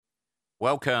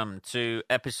Welcome to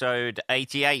episode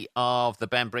 88 of the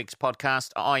Ben Briggs podcast.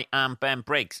 I am Ben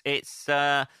Briggs. It's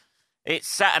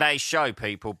Saturday's show,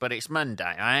 people, but it's Monday.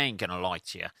 I ain't going to lie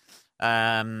to you.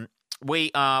 We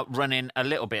are running a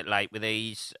little bit late with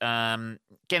these. Getting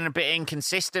a bit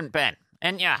inconsistent, Ben.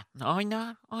 And yeah, I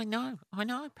know,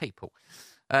 people.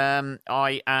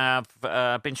 I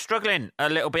have been struggling a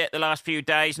little bit the last few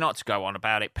days. Not to go on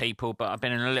about it, people, but I've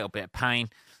been in a little bit of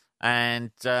pain. And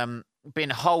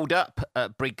been holed up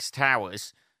at Briggs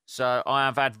Towers, so I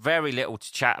have had very little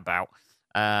to chat about,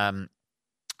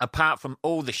 apart from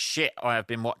all the shit I have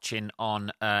been watching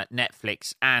on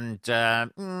Netflix and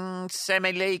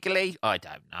semi-legally, I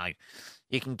don't know.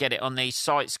 You can get it on these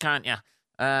sites, can't you?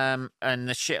 And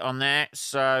the shit on there.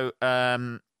 So,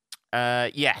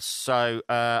 yes, so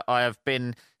I have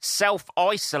been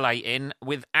self-isolating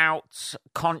without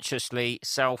consciously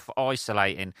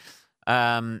self-isolating.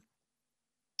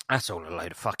 That's all a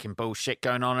load of fucking bullshit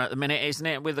going on at the minute, isn't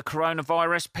it? With the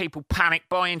coronavirus, people panic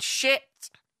buying shit.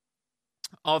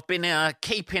 I've been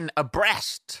keeping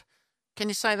abreast. Can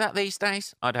you say that these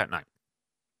days? I don't know.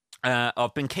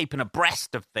 I've been keeping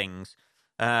abreast of things.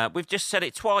 We've just said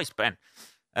it twice, Ben.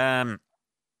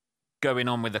 Going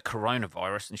on with the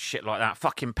coronavirus and shit like that.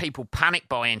 Fucking people panic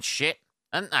buying shit,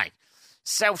 aren't they?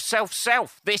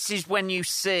 Self. This is when you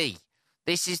see.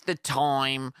 This is the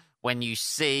time when you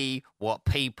see what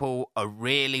people are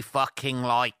really fucking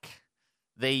like.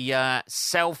 The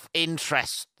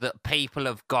self-interest that people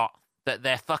have got, that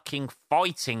they're fucking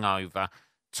fighting over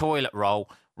toilet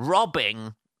roll,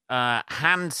 robbing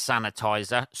hand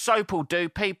sanitizer. Soap will do,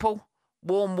 people.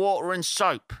 Warm water and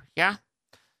soap, yeah?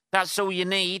 That's all you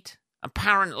need.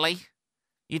 Apparently,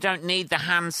 you don't need the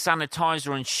hand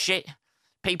sanitizer and shit.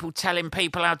 People telling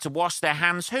people how to wash their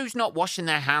hands. Who's not washing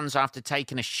their hands after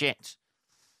taking a shit?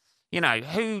 You know,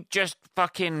 who's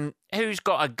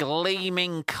got a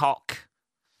gleaming cock?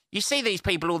 You see these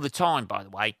people all the time, by the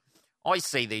way. I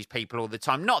see these people all the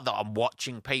time. Not that I'm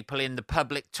watching people in the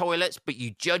public toilets, but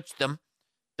you judge them,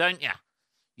 don't you?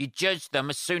 You judge them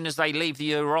as soon as they leave the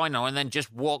urinal and then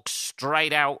just walk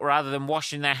straight out rather than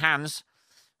washing their hands.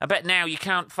 I bet now you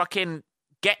can't fucking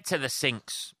get to the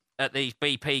sinks at these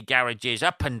BP garages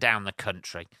up and down the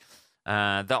country.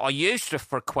 That I used to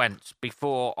frequent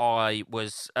before I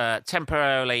was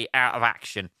temporarily out of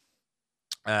action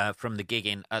from the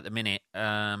gigging at the minute,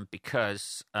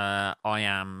 because I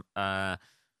am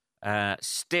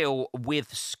still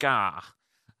with Scar.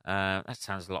 That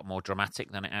sounds a lot more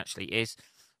dramatic than it actually is.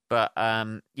 But,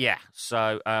 yeah,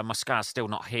 so my scar's still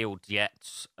not healed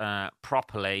yet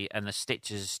properly, and the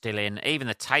stitches are still in. Even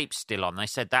the tape's still on. They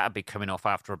said that would be coming off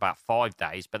after about 5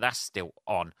 days, but that's still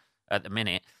on at the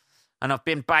minute. And I've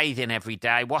been bathing every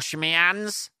day, washing my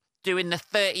hands, doing the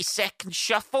 30-second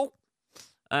shuffle,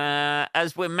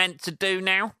 as we're meant to do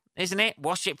now, isn't it?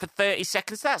 Wash it for 30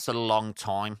 seconds. That's a long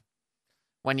time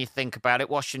when you think about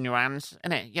it, washing your hands,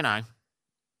 isn't it? You know,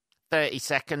 30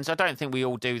 seconds. I don't think we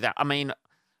all do that. I mean,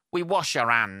 we wash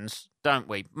our hands, don't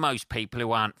we? Most people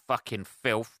who aren't fucking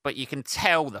filth, but you can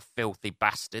tell the filthy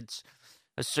bastards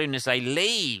as soon as they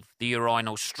leave the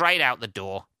urinal straight out the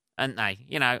door. Aren't they?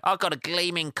 You know, I've got a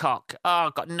gleaming cock. Oh,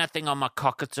 I've got nothing on my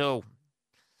cock at all.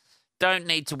 Don't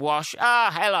need to wash.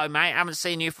 Hello, mate. Haven't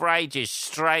seen you for ages.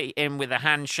 Straight in with a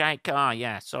handshake. Oh,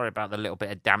 yeah. Sorry about the little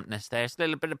bit of dampness there. It's a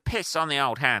little bit of piss on the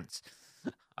old hands.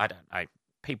 I don't know.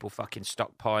 People fucking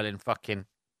stockpiling fucking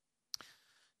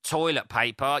toilet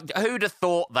paper. Who'd have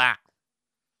thought that?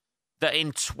 That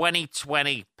in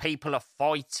 2020, people are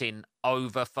fighting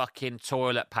over fucking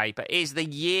toilet paper. It is the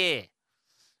year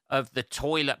of the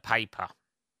toilet paper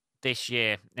this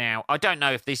year. Now, I don't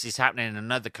know if this is happening in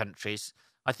other countries.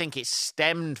 I think it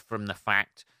stemmed from the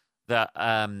fact that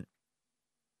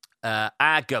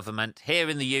our government here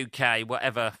in the UK,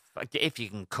 whatever, if you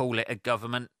can call it a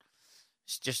government,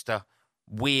 it's just a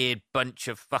weird bunch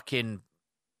of fucking...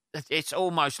 It's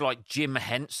almost like Jim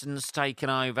Henson's taken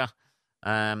over.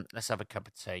 Let's have a cup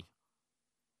of tea.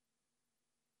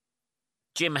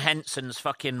 Jim Henson's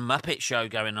fucking Muppet Show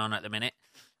going on at the minute.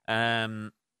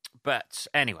 But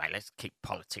anyway, let's keep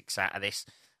politics out of this.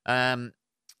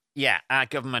 Yeah, our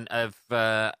government have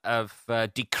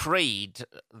decreed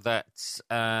that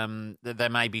there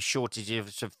may be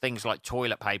shortages of things like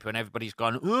toilet paper, and everybody's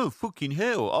gone, oh, fucking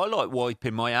hell, I like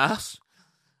wiping my ass.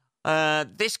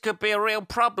 This could be a real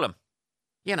problem.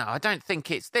 You know, I don't think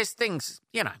there's things,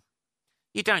 you know,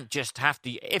 you don't just have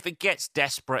to, if it gets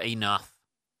desperate enough,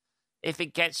 if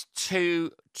it gets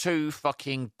too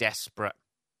fucking desperate,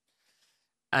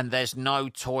 and there's no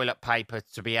toilet paper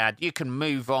to be had, you can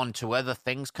move on to other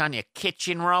things, can't you?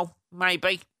 Kitchen roll,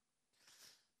 maybe.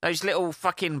 Those little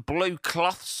fucking blue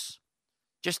cloths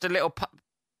Just a little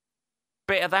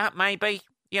bit of that, maybe.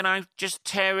 Just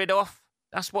tear it off.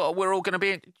 That's what we're all going to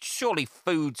be. Surely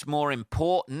food's more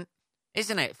important,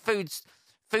 isn't it? Food's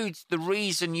the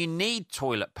reason you need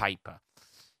toilet paper.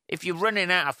 If you're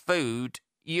running out of food,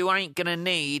 you ain't going to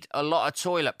need a lot of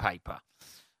toilet paper.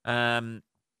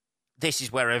 This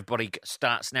is where everybody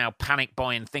starts now panic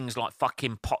buying things like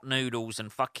fucking pot noodles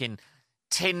and fucking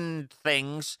tinned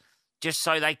things just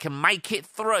so they can make it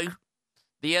through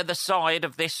the other side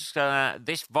of this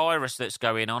virus that's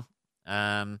going on.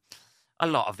 A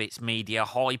lot of it's media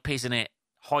hype, isn't it?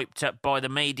 Hyped up by the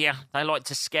media. They like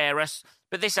to scare us.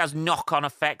 But this has knock-on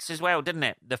effects as well, doesn't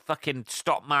it? The fucking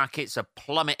stock markets are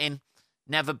plummeting.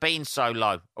 Never been so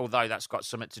low. Although that's got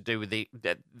something to do with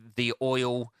the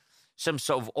oil, some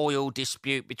sort of oil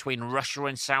dispute between Russia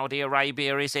and Saudi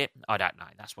Arabia, is it? I don't know.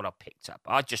 That's what I picked up.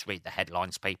 I just read the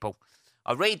headlines, people.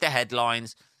 I read the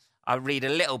headlines. I read a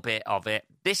little bit of it.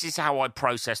 This is how I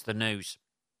process the news.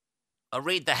 I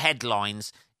read the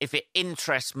headlines. If it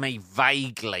interests me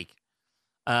vaguely,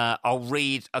 I'll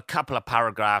read a couple of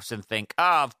paragraphs and think,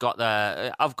 I've got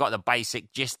the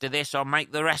basic gist of this. I'll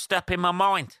make the rest up in my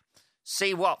mind.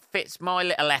 See what fits my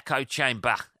little echo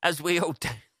chamber, as we all do.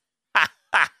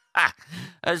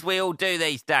 As we all do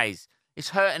these days. It's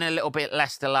hurting a little bit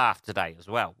less to laugh today as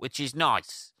well, which is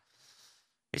nice.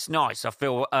 It's nice. I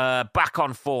feel back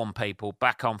on form, people.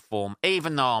 Back on form,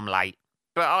 even though I'm late.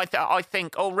 But I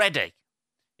think already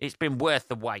it's been worth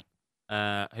the wait.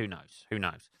 Who knows? Who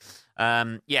knows?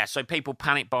 So people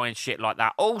panic buying shit like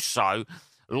that. Also,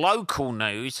 local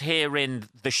news here in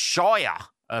the Shire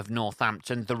of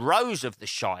Northampton, the Rose of the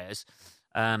Shires,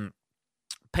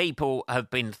 people have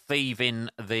been thieving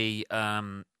the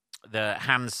hand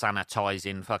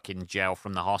sanitizing fucking gel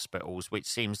from the hospitals, which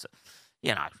seems,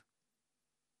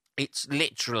 it's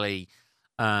literally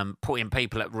putting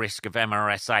people at risk of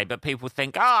MRSA. But people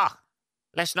think,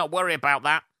 let's not worry about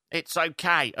that. It's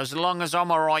okay. As long as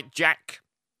I'm all right, Jack.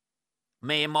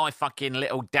 Me and my fucking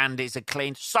little dandies are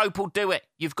clean. Soap will do it.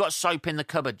 You've got soap in the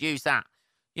cupboard. Use that.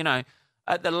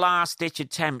 At the last-ditch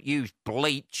attempt, use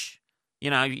bleach.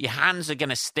 Your hands are going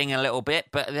to sting a little bit,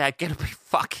 but they're going to be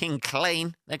fucking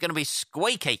clean. They're going to be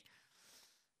squeaky.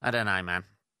 I don't know, man.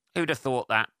 Who'd have thought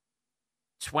that?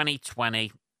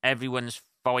 2020, everyone's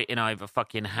fighting over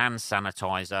fucking hand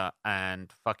sanitizer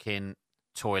and fucking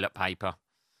toilet paper,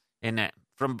 isn't it?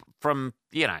 From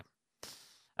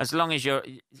as long as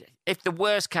if the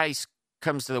worst case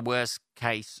comes to the worst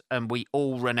case and we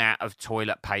all run out of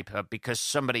toilet paper because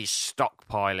somebody's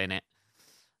stockpiling it,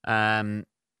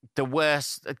 the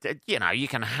worst, you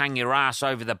can hang your ass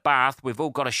over the bath. We've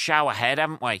all got a shower head,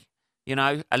 haven't we?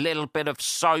 A little bit of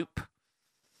soap.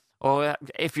 Or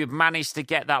if you've managed to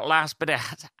get that last bit of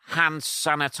hand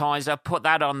sanitizer, put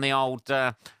that on the old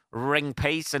ring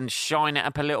piece and shine it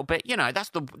up a little bit. That's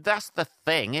the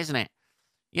thing, isn't it?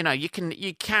 You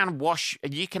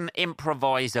can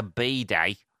improvise a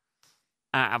bidet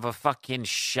out of a fucking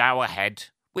shower head.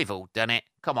 We've all done it.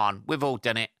 Come on, we've all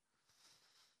done it.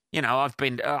 I've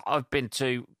been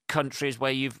to countries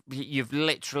where you've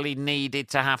literally needed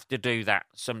to have to do that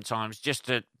sometimes just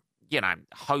to,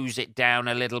 hose it down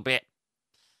a little bit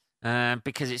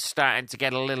because it's starting to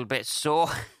get a little bit sore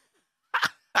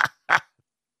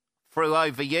through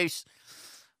overuse.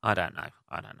 I don't know,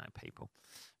 people.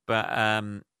 But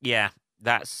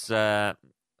that's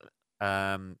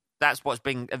what's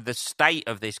been the state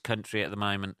of this country at the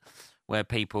moment, where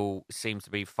people seem to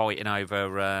be fighting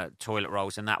over toilet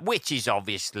rolls and that, which is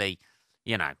obviously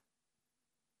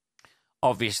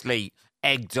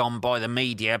egged on by the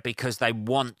media because they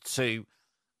want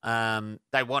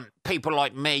people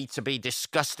like me to be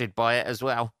disgusted by it as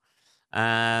well.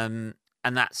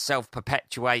 And that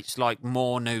self-perpetuates like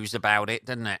more news about it,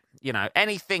 doesn't it?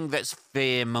 Anything that's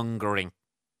fear-mongering,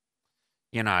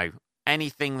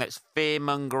 anything that's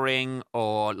fear-mongering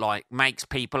or like makes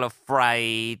people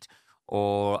afraid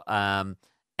or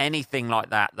anything like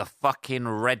that, the fucking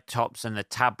red tops and the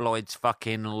tabloids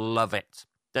fucking love it,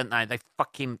 don't they? They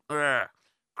fucking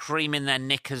creaming their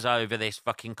knickers over this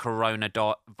fucking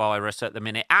coronavirus at the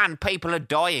minute. And people are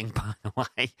dying, by the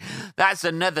way. That's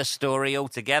another story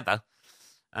altogether.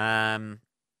 But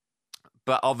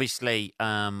obviously,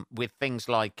 with things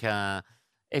like,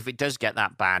 if it does get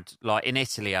that bad, like in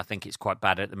Italy, I think it's quite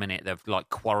bad at the minute. They've like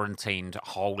quarantined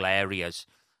whole areas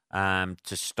to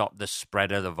stop the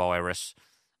spread of the virus.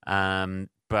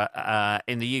 But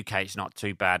in the UK, it's not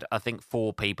too bad. I think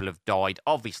 4 people have died.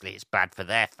 Obviously, it's bad for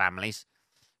their families.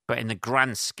 But in the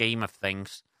grand scheme of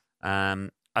things, I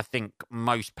think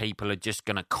most people are just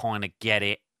going to kind of get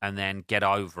it and then get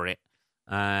over it.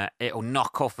 It'll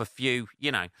knock off a few,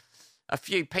 a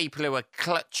few people who are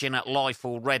clutching at life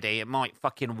already, it might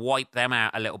fucking wipe them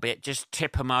out a little bit. Just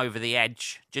tip them over the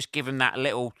edge. Just give them that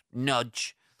little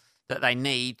nudge that they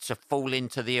need to fall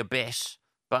into the abyss.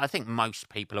 But I think most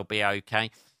people will be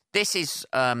okay. This is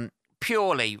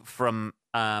purely from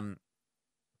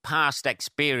past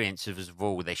experiences of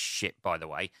all this shit, by the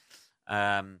way.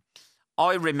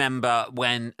 I remember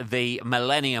when the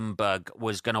Millennium Bug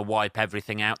was going to wipe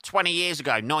everything out 20 years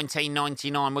ago,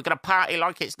 1999. We're going to party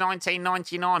like it's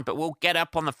 1999, but we'll get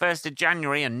up on the 1st of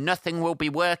January and nothing will be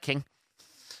working.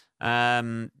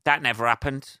 That never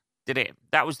happened, did it?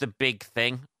 That was the big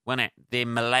thing, wasn't it? The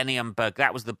Millennium Bug,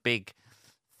 that was the big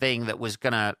thing that was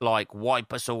going to, like,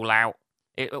 wipe us all out.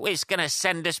 It's going to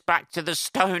send us back to the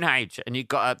Stone Age. And you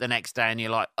got up the next day and you're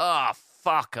like, oh,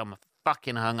 fuck, I'm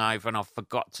fucking hungover and I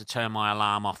forgot to turn my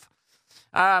alarm off.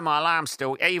 My alarm's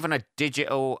still, even a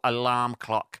digital alarm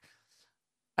clock,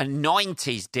 a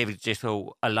 90s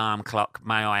digital alarm clock,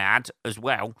 may I add, as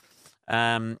well,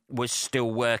 was still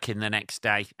working the next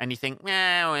day. And you think,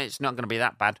 well, it's not going to be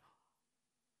that bad.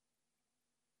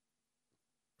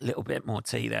 A little bit more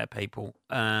tea there, people.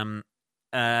 So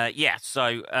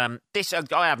this,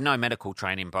 I have no medical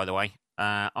training, by the way.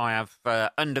 I have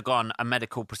undergone a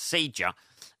medical procedure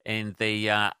in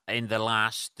the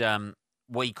last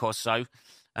week or so.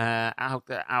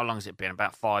 How long has it been?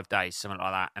 About 5 days, something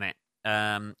like that.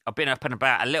 And I've been up and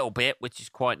about a little bit, which is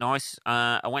quite nice.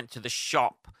 I went to the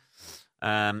shop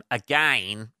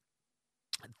again,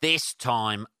 this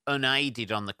time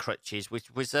unaided on the crutches, which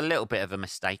was a little bit of a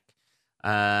mistake.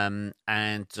 I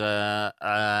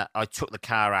took the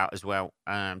car out as well,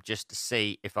 just to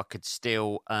see if I could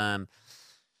still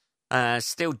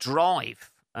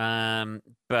drive.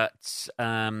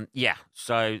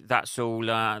 So that's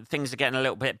all. Things are getting a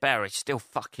little bit better. It's still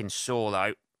fucking sore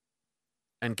though,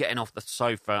 and getting off the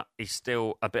sofa is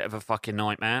still a bit of a fucking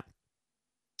nightmare.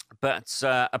 But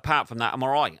apart from that, I'm all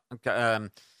right.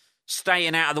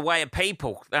 Staying out of the way of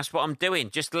people. That's what I'm doing.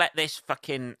 Just let this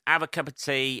fucking have a cup of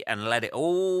tea and let it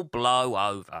all blow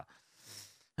over.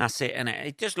 That's it, and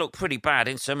it does look pretty bad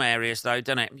in some areas, though,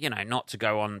 doesn't it? You know, not to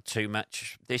go on too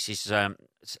much. This is,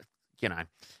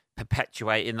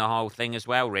 perpetuating the whole thing as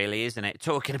well, really, isn't it?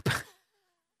 Talking about...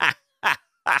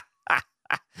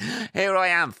 Here I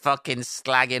am fucking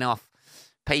slagging off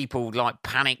people, like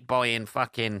panic buying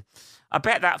fucking... I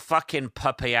bet that fucking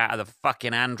puppy out of the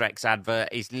fucking Andrex advert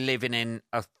is living in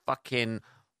a fucking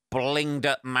blinged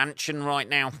up mansion right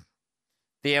now.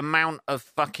 The amount of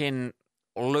fucking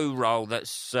loo roll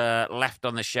that's left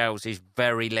on the shelves is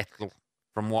very little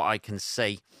from what I can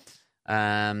see.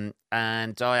 And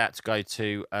I had to go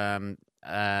to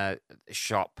a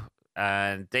shop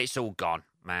and it's all gone,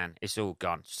 man. It's all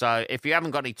gone. So if you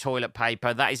haven't got any toilet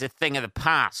paper, that is a thing of the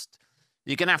past.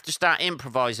 You're going to have to start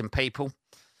improvising, people.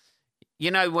 You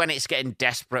know when it's getting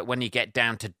desperate when you get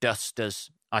down to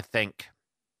dusters, I think.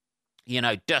 You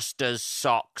know, dusters,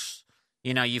 socks.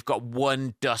 You know, you've got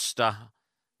one duster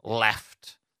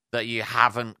left that you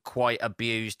haven't quite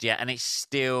abused yet. And it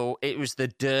was the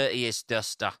dirtiest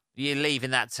duster. You're leaving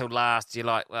that till last. You're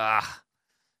like,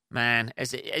 man,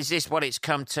 is this what it's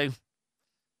come to?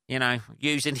 You know,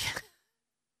 using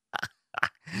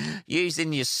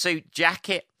your suit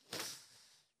jacket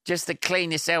just to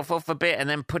clean yourself off a bit and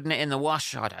then putting it in the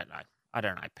wash. I don't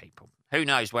know, people. Who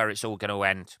knows where it's all going to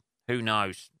end? Who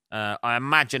knows? I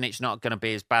imagine it's not going to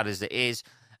be as bad as it is.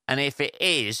 And if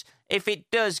it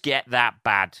does get that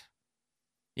bad,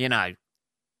 you know,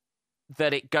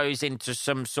 that it goes into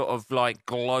some sort of like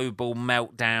global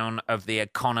meltdown of the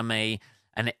economy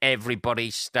and everybody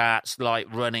starts like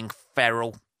running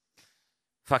feral,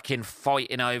 fucking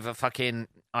fighting over fucking,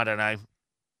 I don't know,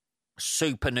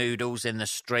 super noodles in the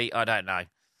street. I don't know.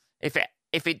 If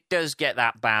it does get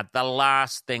that bad, the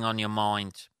last thing on your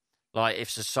mind, like if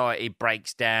society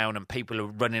breaks down and people are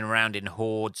running around in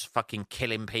hordes, fucking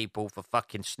killing people for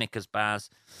fucking Snickers bars,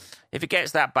 if it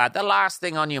gets that bad, the last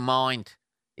thing on your mind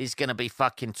is going to be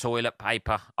fucking toilet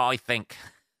paper, I think.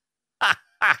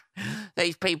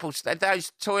 These people,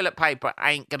 those toilet paper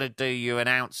ain't going to do you an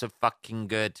ounce of fucking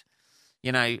good.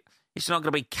 You know, it's not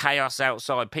going to be chaos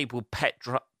outside. People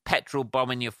petrol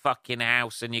bombing your fucking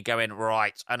house and you're going,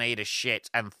 right, I need a shit,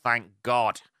 and thank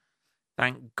God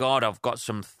I've got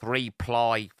some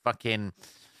 3-ply fucking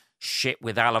shit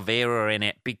with aloe vera in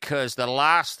it, because the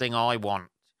last thing I want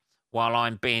while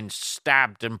I'm being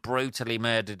stabbed and brutally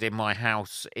murdered in my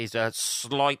house is a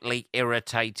slightly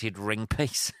irritated ring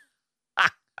piece.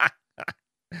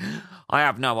 I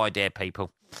have no idea,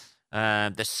 people.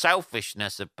 The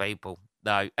selfishness of people,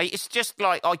 though. It's just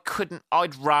like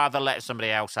I'd rather let somebody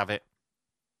else have it.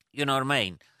 You know what I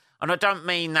mean? And I don't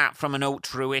mean that from an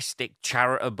altruistic,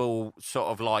 charitable sort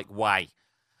of like way.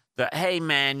 That, hey,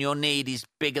 man, your need is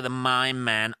bigger than mine,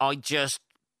 man. I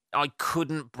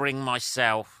couldn't bring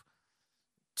myself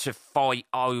to fight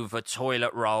over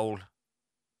toilet roll.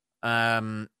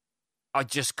 I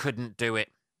just couldn't do it.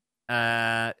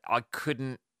 I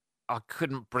couldn't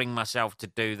bring myself to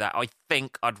do that. I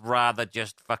think I'd rather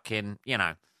just fucking,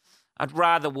 I'd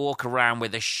rather walk around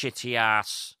with a shitty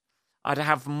ass. I'd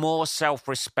have more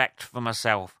self-respect for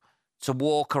myself to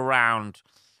walk around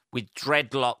with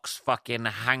dreadlocks fucking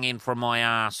hanging from my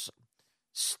ass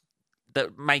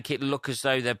that make it look as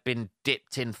though they've been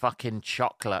dipped in fucking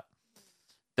chocolate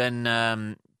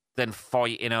than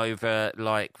fighting over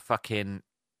like fucking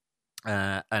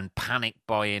and panic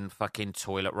buying fucking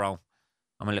toilet roll.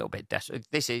 I'm a little bit desperate.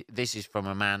 This is from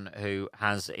a man who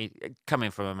has coming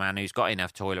from a man who's got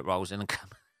enough toilet rolls in.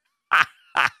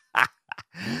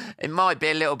 It might be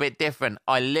a little bit different.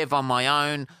 I live on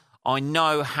my own. I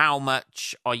know how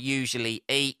much I usually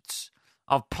eat.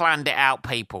 I've planned it out,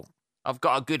 people. I've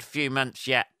got a good few months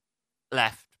yet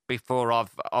left before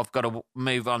I've got to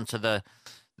move on to the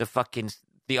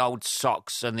old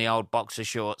socks and the old boxer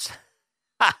shorts.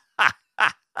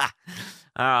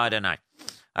 I don't know.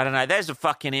 There's a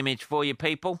fucking image for you,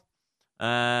 people.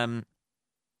 So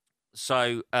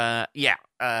that's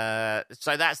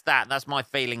that. That's my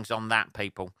feelings on that,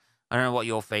 people. I don't know what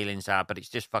your feelings are, but it's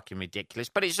just fucking ridiculous.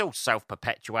 But it's all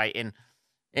self-perpetuating,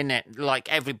 isn't it? Like,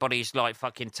 everybody's, like,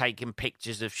 fucking taking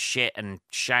pictures of shit and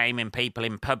shaming people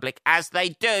in public, as they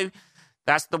do.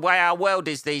 That's the way our world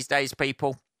is these days,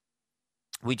 people.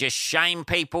 We just shame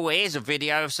people. Here's a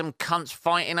video of some cunts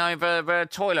fighting over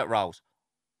toilet rolls.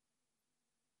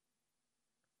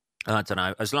 I don't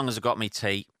know. As long as I got me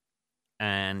tea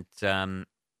and a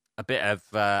bit of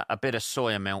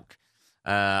soya milk,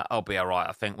 I'll be all right.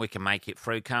 I think we can make it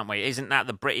through, can't we? Isn't that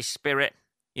the British spirit?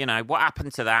 What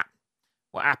happened to that?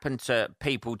 What happened to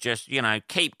people just,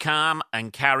 keep calm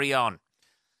and carry on?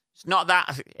 It's not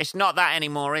that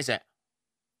anymore, is it?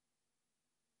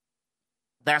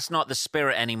 That's not the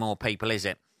spirit anymore, people, is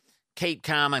it? Keep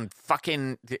calm and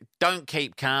fucking don't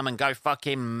keep calm and go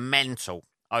fucking mental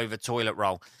over toilet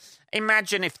roll.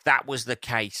 Imagine if that was the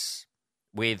case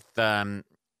with in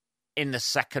the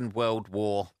Second World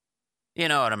War. You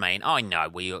know what I mean? I know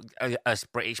we, us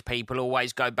British people,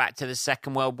 always go back to the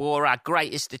Second World War, our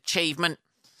greatest achievement.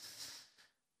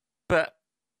 But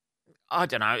I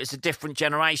don't know, it's a different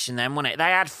generation then, wasn't it?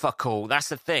 They had fuck all. That's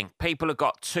the thing. People have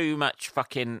got too much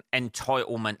fucking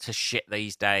entitlement to shit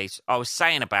these days. I was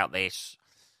saying about this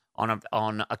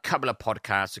on a couple of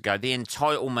podcasts ago, the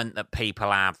entitlement that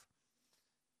people have.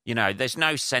 There's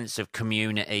no sense of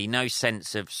community, no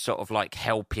sense of sort of like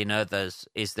helping others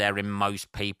is there in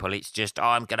most people. It's just,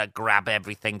 I'm going to grab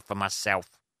everything for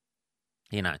myself.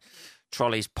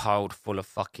 Trolleys piled full of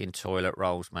fucking toilet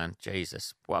rolls, man.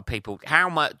 Jesus. What are people, how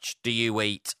much do you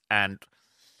eat and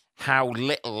how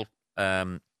little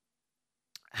fucking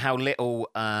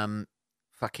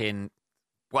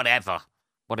whatever.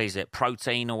 What is it?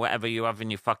 Protein or whatever you have in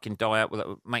your fucking diet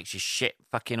that makes your shit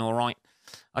fucking all right.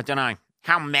 I don't know.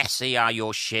 How messy are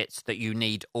your shits that you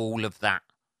need all of that?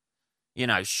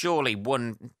 Surely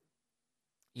one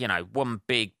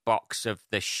big box of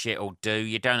the shit will do.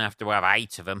 You don't have to have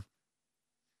 8 of them.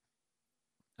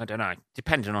 I don't know.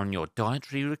 Depending on your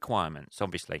dietary requirements,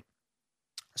 obviously.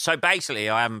 So basically,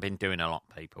 I haven't been doing a lot,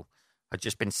 people. I've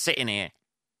just been sitting here,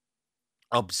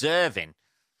 observing,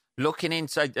 looking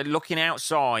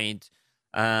outside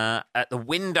at the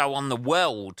window on the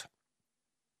world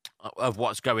of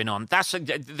what's going on.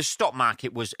 The stock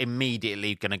market was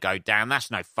immediately going to go down. That's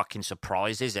no fucking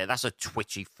surprise, is it? That's a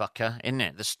twitchy fucker, isn't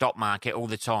it? The stock market all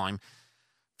the time.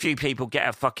 Few people get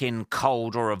a fucking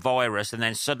cold or a virus and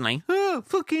then suddenly,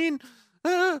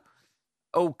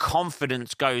 all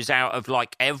confidence goes out of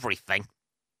like everything.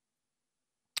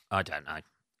 I don't know.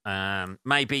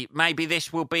 Maybe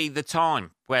this will be the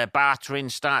time where bartering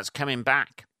starts coming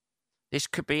back. This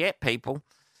could be it, people.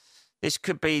 This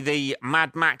could be the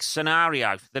Mad Max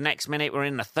scenario. The next minute we're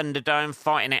in the Thunderdome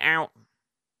fighting it out.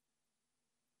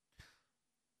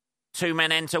 2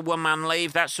 men enter, 1 man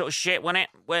leave, that sort of shit, wasn't it?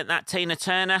 Weren't that Tina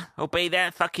Turner will be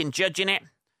there fucking judging it?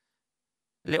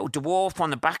 Little dwarf on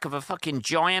the back of a fucking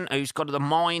giant who's got the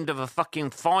mind of a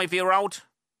fucking 5-year-old.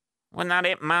 Wasn't that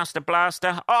it? Master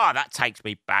Blaster. Oh, that takes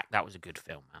me back. That was a good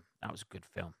film, man. That was a good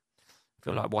film. I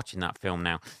feel like watching that film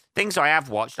now. Things I have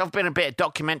watched. I've been a bit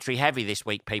documentary heavy this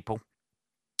week, people.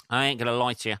 I ain't going to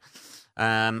lie to you.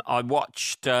 I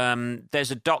watched, there's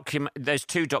 2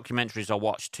 documentaries I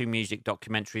watched, 2 music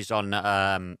documentaries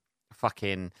on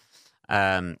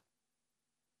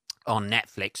on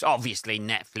Netflix. Obviously,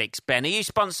 Netflix. Ben, are you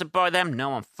sponsored by them?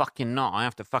 No, I'm fucking not. I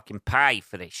have to fucking pay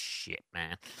for this shit,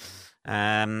 man.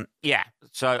 Yeah,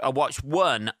 so I watched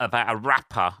one about a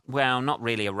rapper. Well, not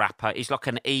really a rapper. He's like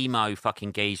an emo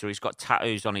fucking geezer. He's got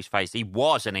tattoos on his face. He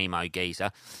was an emo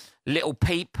geezer. Little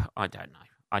Peep. I don't know.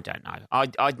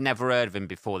 I'd never heard of him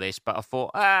before this, but I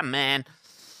thought, man,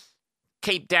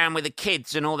 keep down with the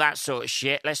kids and all that sort of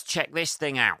shit. Let's check this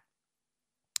thing out.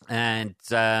 And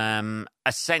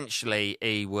essentially,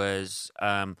 he was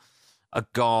a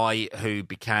guy who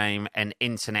became an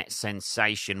internet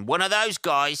sensation. One of those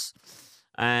guys.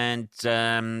 And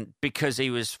because he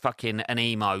was fucking an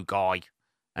emo guy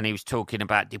and he was talking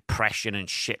about depression and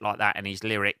shit like that in his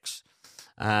lyrics.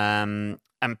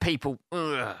 And people,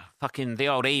 fucking the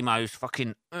old emos,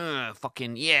 fucking,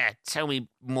 yeah, tell me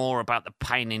more about the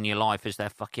pain in your life as they're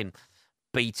fucking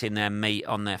beating their meat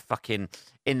on their fucking,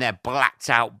 in their blacked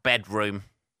out bedroom.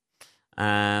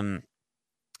 Tell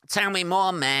me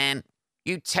more, man.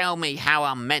 You tell me how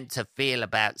I'm meant to feel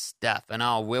about stuff and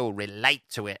I will relate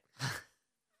to it.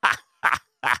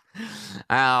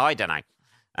 I don't know.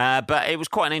 But it was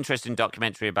quite an interesting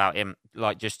documentary about him,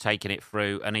 like just taking it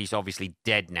through, and he's obviously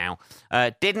dead now.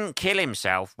 Didn't kill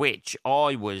himself, which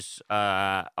I was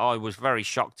very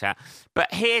shocked at.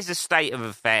 But here's the state of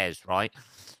affairs, right?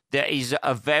 There is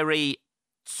a very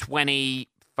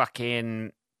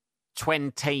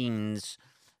 20-teens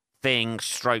thing,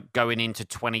 stroke going into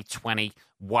 2020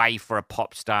 way for a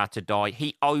pop star to die.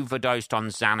 He overdosed on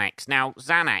Xanax. Now,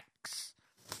 Xanax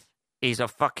is a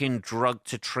fucking drug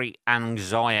to treat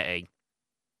anxiety.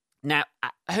 Now,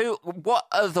 what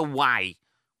other way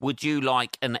would you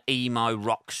like an emo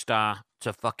rock star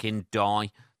to fucking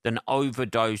die than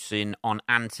overdosing on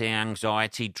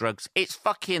anti-anxiety drugs? It's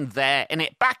fucking there, and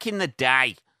it back in the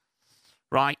day,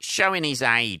 right? Showing his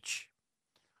age.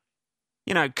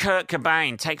 You know, Kurt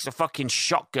Cobain takes a fucking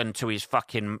shotgun to his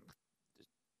fucking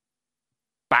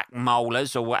back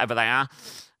molars or whatever they are.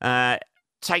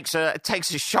 Takes a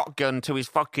shotgun to his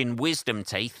fucking wisdom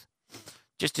teeth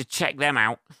just to check them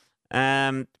out.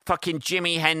 Fucking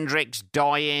Jimi Hendrix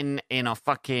dying in a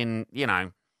fucking,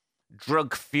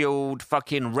 drug-fueled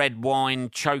fucking red wine,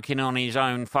 choking on his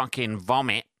own fucking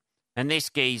vomit. And this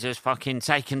geezer's fucking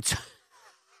taken too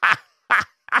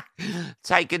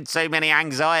many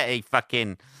anxiety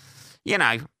fucking,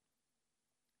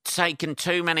 taken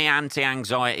too many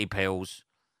anti-anxiety pills.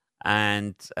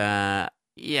 And,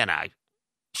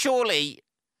 surely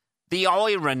the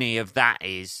irony of that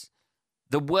is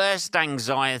the worst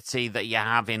anxiety that you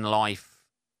have in life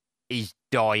is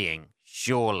dying,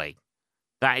 surely.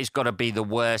 That has got to be the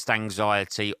worst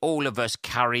anxiety. All of us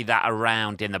carry that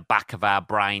around in the back of our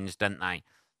brains, don't they?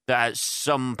 That at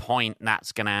some point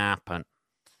that's going to happen.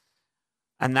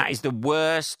 And that is the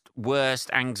worst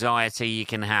anxiety you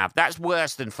can have. That's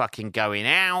worse than fucking going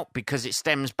out because it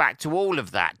stems back to all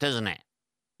of that, doesn't it?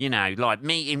 Like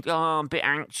meeting, I'm a bit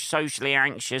socially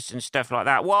anxious and stuff like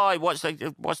that. Why? What's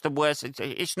the worst?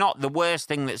 It's not the worst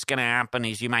thing that's going to happen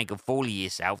is you make a fool of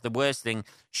yourself. The worst thing,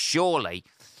 surely,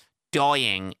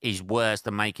 dying is worse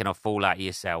than making a fool out of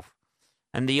yourself.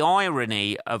 And the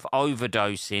irony of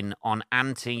overdosing on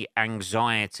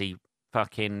anti-anxiety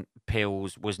fucking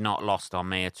pills was not lost on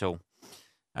me at all.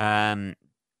 The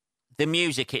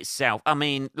music itself, I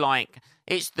mean, like,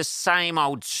 it's the same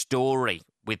old story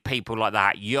with people like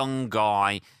that. Young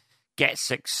guy gets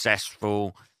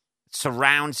successful,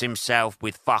 surrounds himself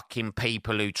with fucking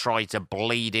people who try to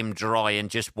bleed him dry and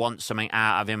just want something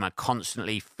out of him, are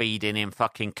constantly feeding him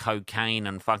fucking cocaine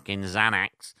and fucking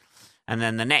Xanax. And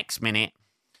then the next minute,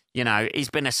 he's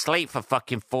been asleep for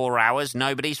fucking 4 hours.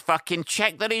 Nobody's fucking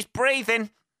checked that he's breathing.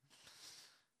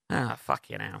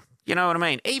 Fucking hell. You know what I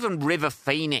mean? Even River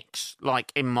Phoenix,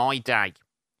 like in my day,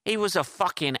 he was a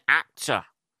fucking actor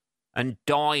and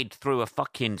died through a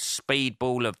fucking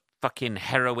speedball of fucking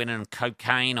heroin and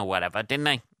cocaine or whatever,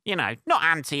 didn't he? Not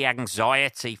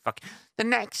anti-anxiety. The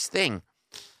next thing,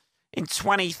 in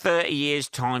 20, 30 years'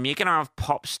 time, you're going to have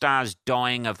pop stars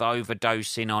dying of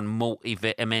overdosing on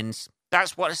multivitamins.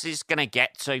 That's what this is going to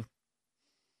get to.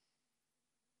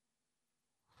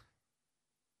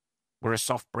 We're a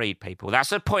soft breed, people. That's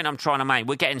the point I'm trying to make.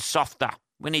 We're getting softer.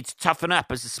 We need to toughen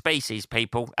up as a species,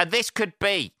 people. And this could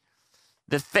be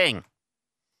the thing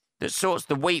that sorts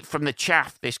the wheat from the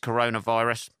chaff, this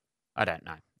coronavirus. I don't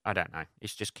know.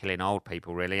 It's just killing old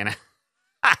people, really, isn't it?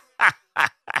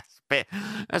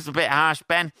 That's a bit harsh,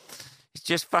 Ben. It's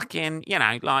just fucking,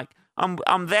 like,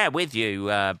 I'm there with you,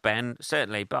 Ben,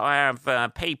 certainly, but I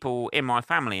have people in my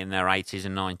family in their 80s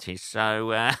and 90s,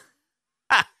 so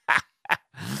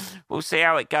we'll see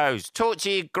how it goes. Talk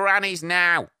to your grannies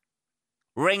now.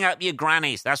 Ring up your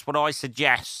grannies. That's what I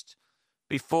suggest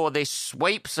before this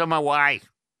sweeps them away.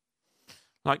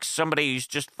 Like somebody who's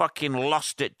just fucking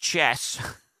lost at chess.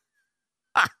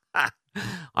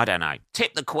 I don't know.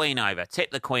 Tip the Queen over.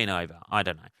 I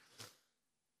don't know.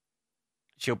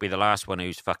 She'll be the last one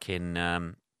who's fucking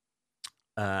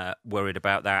worried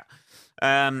about that.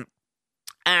 And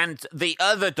the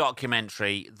other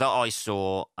documentary that I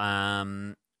saw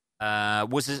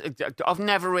was... I've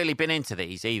never really been into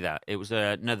these either. It was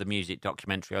another music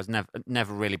documentary. I was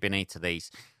never really been into these.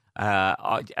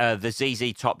 The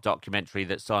ZZ Top documentary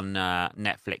that's on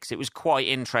Netflix. It was quite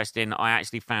interesting. I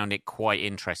actually found it quite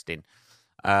interesting.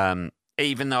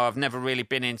 Even though I've never really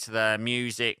been into the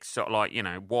music, sort of like,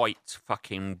 white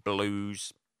fucking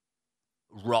blues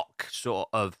rock sort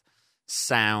of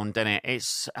sound, and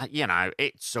it's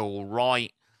it's all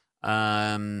right.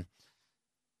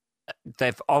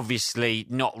 They've obviously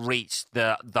not reached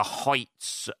the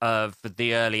heights of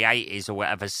the early 80s or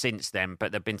whatever since then,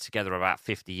 but they've been together about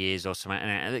 50 years or something.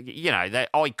 And, they're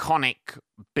iconic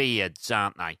beards,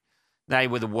 aren't they? They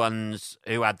were the ones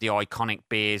who had the iconic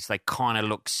beards. They kind of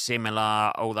look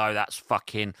similar, although that's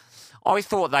fucking... I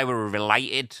thought they were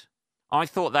related. I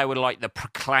thought they were like the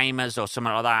Proclaimers or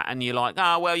something like that. And you're like,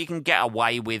 oh, well, you can get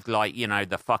away with, like,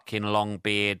 the fucking long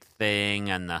beard thing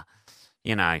and the,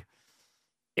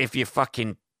 if you're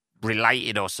fucking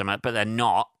related or something, but they're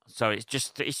not. So it's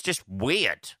just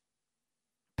weird.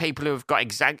 People who have got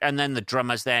and then the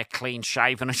drummer's there, clean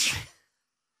shaven and shit.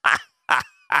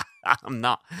 I'm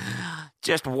not.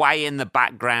 Just way in the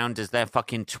background as they're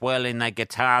fucking twirling their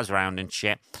guitars around and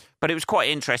shit. But it was quite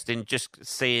interesting just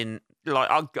seeing,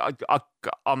 like,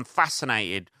 I'm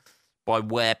fascinated by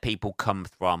where people come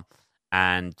from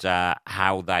and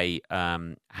how they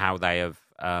have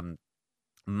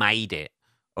made it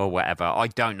or whatever. I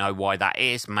don't know why that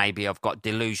is. Maybe I've got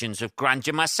delusions of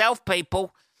grandeur myself,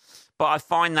 people. But I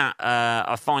find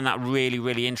that really,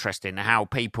 really interesting, how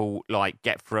people like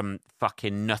get from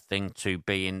fucking nothing to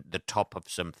being the top of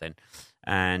something.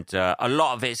 And a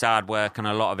lot of it's hard work and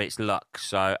a lot of it's luck.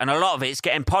 And a lot of it's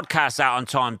getting podcasts out on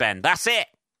time, Ben. That's it.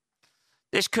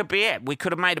 This could be it. We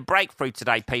could have made a breakthrough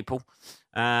today, people.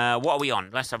 What are we on?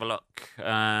 Let's have a look.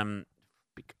 Fucking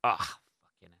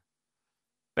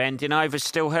bending over,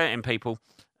 still hurting, people.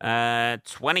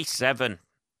 27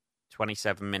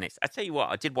 minutes. I tell you what,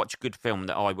 I did watch a good film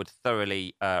that I would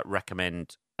thoroughly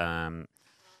recommend. Well,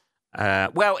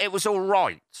 it was all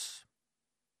right.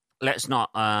 Let's not.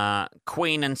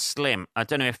 Queen and Slim. I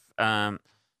don't know if,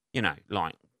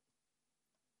 like,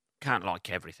 can't like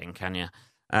everything, can you?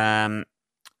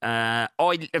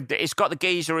 It's got the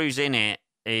geezer who's in it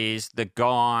is the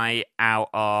guy out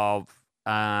of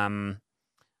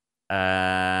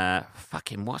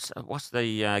fucking what's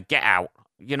the Get Out.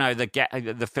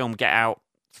 The film Get Out.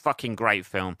 Fucking great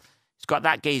film. It's got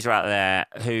that geezer out there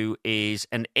who is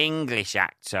an English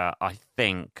actor, I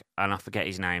think, and I forget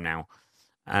his name now.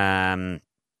 I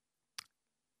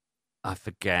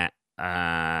forget.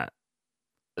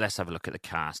 Let's have a look at the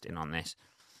casting on this.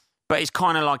 But it's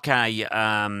kind of like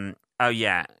a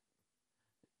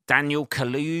Daniel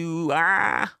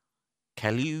Kaluuya.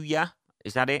 Kaluuya,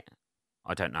 is that it?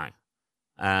 I don't know.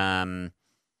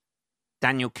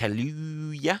 Daniel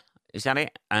Kaluuya, is that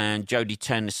it? And Jodie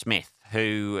Turner-Smith,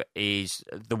 who is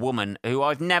the woman who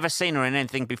I've never seen her in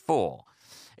anything before.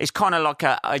 It's kind of like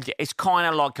a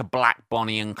Black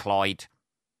Bonnie and Clyde.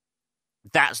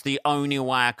 That's the only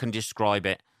way I can describe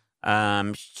it.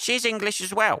 She's English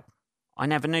as well. I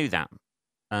never knew that.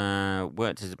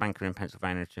 Worked as a banker in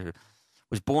Pennsylvania.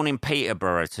 Was born in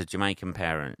Peterborough to Jamaican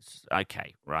parents.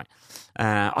 Okay, right.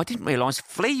 I didn't realise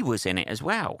Flea was in it as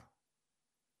well.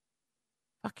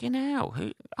 Fucking hell.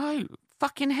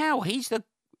 Fucking hell. He's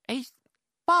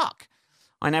fuck.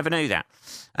 I never knew that.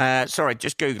 Sorry,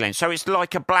 just Googling. So it's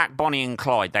like a Black Bonnie and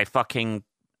Clyde. They fucking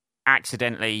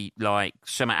accidentally, like,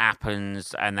 something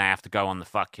happens and they have to go on the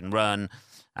fucking run.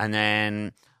 And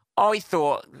then I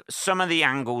thought some of the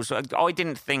angles, I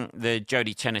didn't think the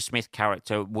Jodie Turner-Smith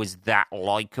character was that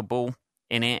likeable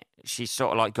in it. She's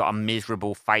sort of like got a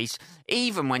miserable face.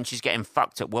 Even when she's getting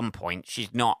fucked at one point,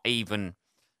 she's not even...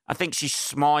 I think she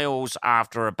smiles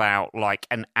after about like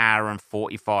an hour and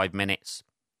 45 minutes.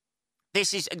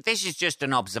 This is just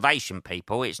an observation,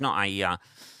 people. It's not a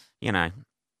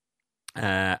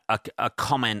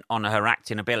comment on her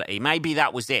acting ability. Maybe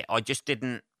that was it. I just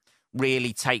didn't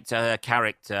really take to her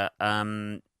character.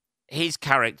 His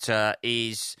character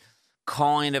is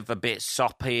kind of a bit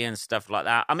soppy and stuff like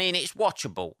that. I mean, it's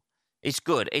watchable. It's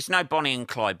good. It's no Bonnie and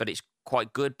Clyde, but it's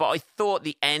quite good. But I thought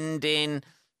the ending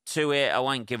to it. I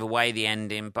won't give away the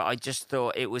ending, but I just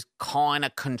thought it was kind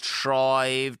of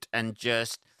contrived and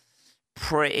just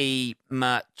pretty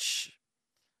much,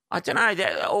 I don't know,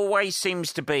 there always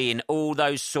seems to be in all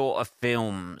those sort of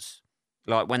films,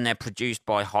 like when they're produced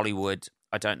by Hollywood.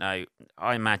 I don't know,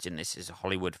 I imagine this is a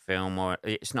Hollywood film, or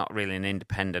it's not really an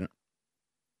independent,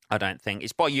 I don't think.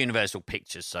 It's by Universal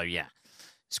Pictures, so yeah,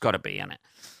 it's got to be in it.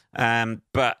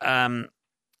 But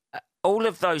all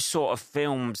of those sort of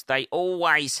films, they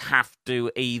always have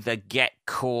to either get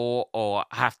caught or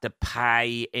have to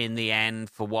pay in the end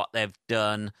for what they've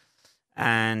done.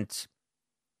 And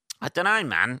I don't know,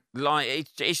 man. Like,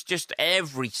 it's just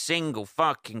every single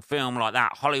fucking film like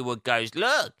that. Hollywood goes,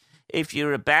 look, if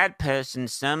you're a bad person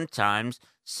sometimes,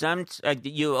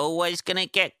 you're always going to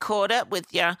get caught up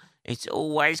with you. It's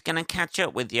always going to catch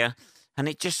up with you. And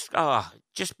it just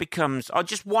becomes, I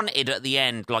just wanted at the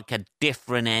end like a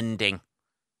different ending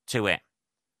to it.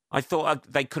 I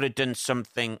thought they could have done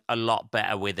something a lot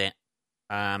better with it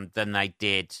than they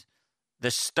did. The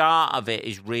start of it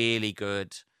is really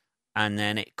good, and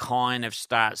then it kind of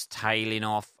starts tailing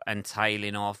off, and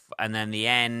then the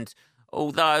end,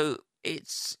 although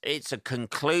it's a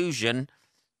conclusion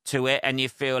to it, and you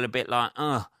feel a bit like,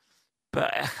 but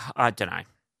I don't know.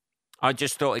 I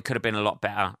just thought it could have been a lot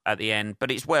better at the end,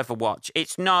 but it's worth a watch.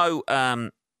 It's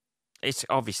it's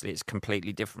obviously it's a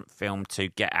completely different film to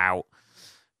Get Out,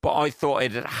 but I thought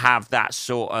it'd have that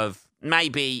sort of,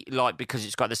 maybe like because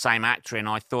it's got the same actor in,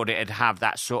 I thought it'd have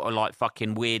that sort of like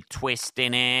fucking weird twist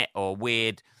in it, or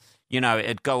weird,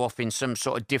 it'd go off in some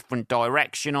sort of different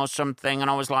direction or something, and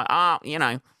I was like,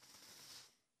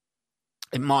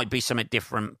 it might be something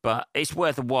different, but it's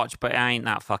worth a watch, but it ain't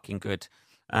that fucking good.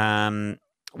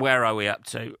 Where are we up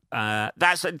to?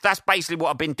 That's basically what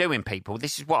I've been doing, people.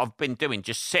 This is what I've been doing,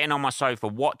 just sitting on my sofa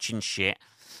watching shit,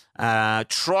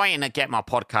 trying to get my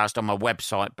podcast on my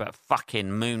website, but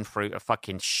fucking Moonfruit are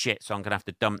fucking shit, so I'm going to have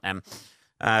to dump them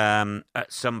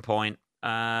at some point. What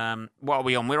are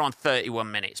we on? We're on 31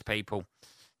 minutes, people.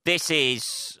 This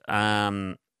is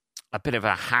a bit of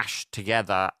a hash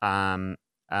together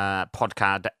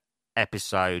podcast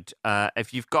episode.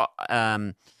 If you've got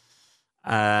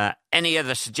any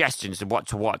other suggestions of what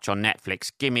to watch on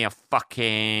Netflix, give me a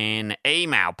fucking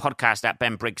email,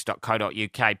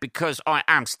 podcast@benbriggs.co.uk, because I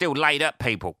am still laid up,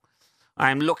 people. I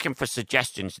am looking for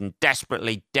suggestions and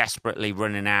desperately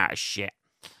running out of shit.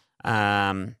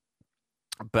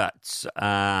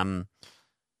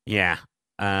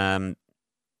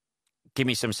 Give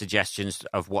me some suggestions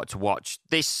of what to watch.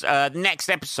 This next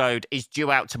episode is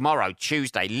due out tomorrow,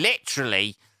 Tuesday,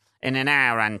 literally in an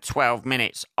hour and 12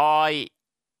 minutes. I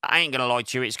ain't going to lie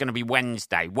to you, it's going to be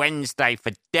Wednesday. Wednesday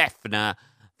for definite,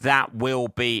 that will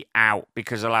be out,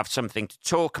 because I'll have something to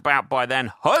talk about by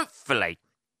then, hopefully.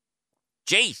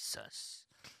 Jesus.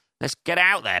 Let's get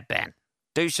out there, Ben.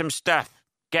 Do some stuff.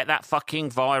 Get that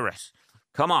fucking virus.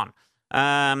 Come on.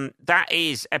 That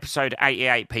is episode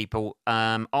 88, people.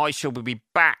 I shall be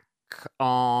back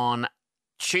on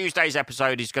Tuesday's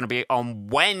episode is going to be on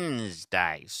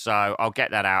Wednesday, so I'll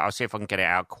get that out. I'll see if I can get it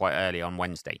out quite early on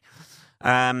Wednesday.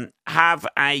 Have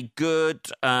a good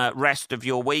rest of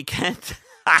your weekend.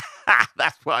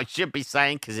 That's what I should be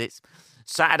saying, because it's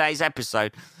Saturday's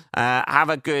episode.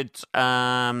 Have a good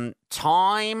time, ?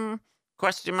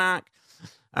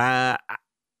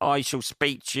 I shall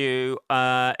speak to you.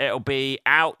 It'll be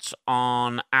out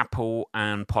on Apple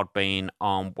and Podbean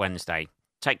on Wednesday.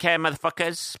 Take care,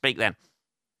 motherfuckers. Speak then.